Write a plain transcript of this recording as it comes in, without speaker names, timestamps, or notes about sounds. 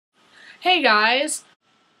Hey guys!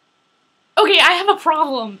 Okay, I have a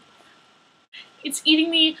problem. It's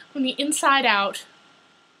eating me from the inside out,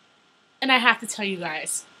 and I have to tell you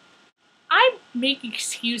guys. I make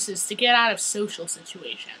excuses to get out of social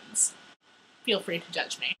situations. Feel free to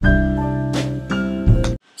judge me.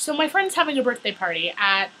 So my friend's having a birthday party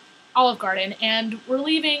at Olive Garden, and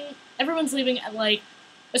everyone's leaving at like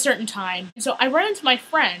a certain time. So I run into my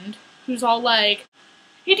friend, who's all like,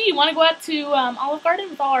 "Hey, do you want to go out to Olive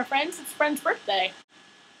Garden with all our friends? It's friend's birthday."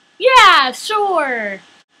 "Yeah, sure!"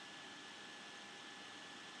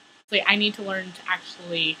 So I need to learn to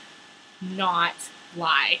actually not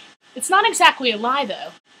lie. It's not exactly a lie,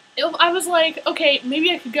 though. I was like, okay,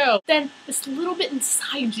 maybe I could go. Then this little bit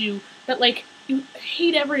inside you that, like, you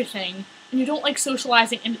hate everything, and you don't like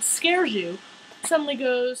socializing, and it scares you, suddenly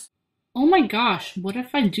goes, "Oh my gosh, what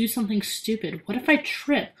if I do something stupid? What if I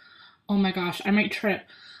trip? Oh my gosh, I might trip.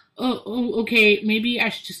 Okay, maybe I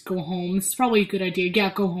should just go home. This is probably a good idea.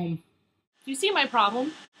 Yeah, go home." Do you see my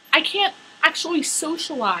problem? I can't actually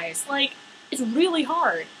socialize. Like, it's really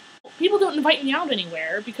hard. People don't invite me out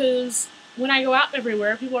anywhere because when I go out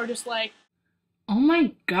everywhere, people are just like, "Oh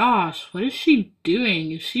my gosh, what is she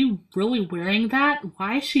doing? Is she really wearing that?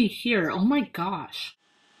 Why is she here? Oh my gosh."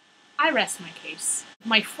 I rest my case.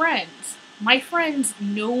 My friends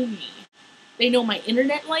know me. They know my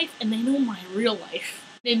internet life and they know my real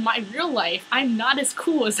life. In my real life, I'm not as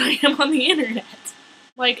cool as I am on the internet.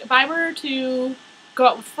 Like, if I were to go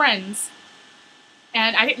out with friends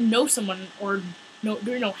and I didn't know someone or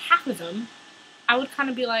know half of them, I would kind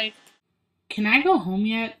of be like, "Can I go home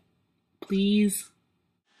yet? Please?"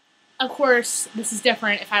 Of course, this is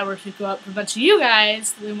different if I were to go up with a bunch of you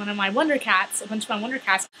guys, a bunch of my Wonder Cats,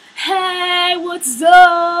 "Hey, what's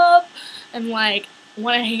up?" And like,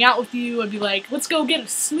 want to hang out with you, I'd be like, "Let's go get a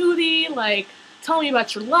smoothie, like, tell me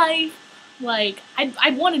about your life." Like,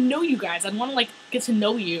 I'd want to know you guys. I'd want to, like, get to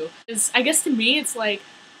know you. 'Cause I guess to me, it's like,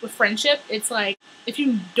 with friendship, it's like, if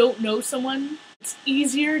you don't know someone, it's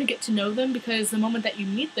easier to get to know them because the moment that you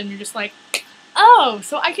meet them, you're just like, "Oh,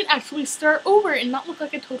 so I can actually start over and not look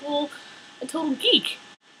like a total geek."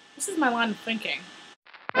 This is my line of thinking.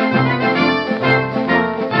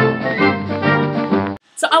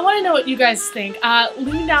 So I want to know what you guys think.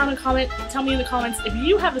 Leave me down a comment, tell me in the comments if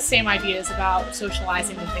you have the same ideas about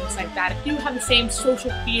socializing and things like that. If you have the same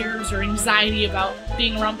social fears or anxiety about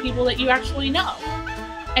being around people that you actually know.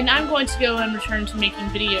 And I'm going to go and return to making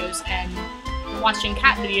videos and watching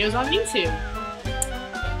cat videos on YouTube.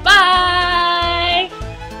 Bye!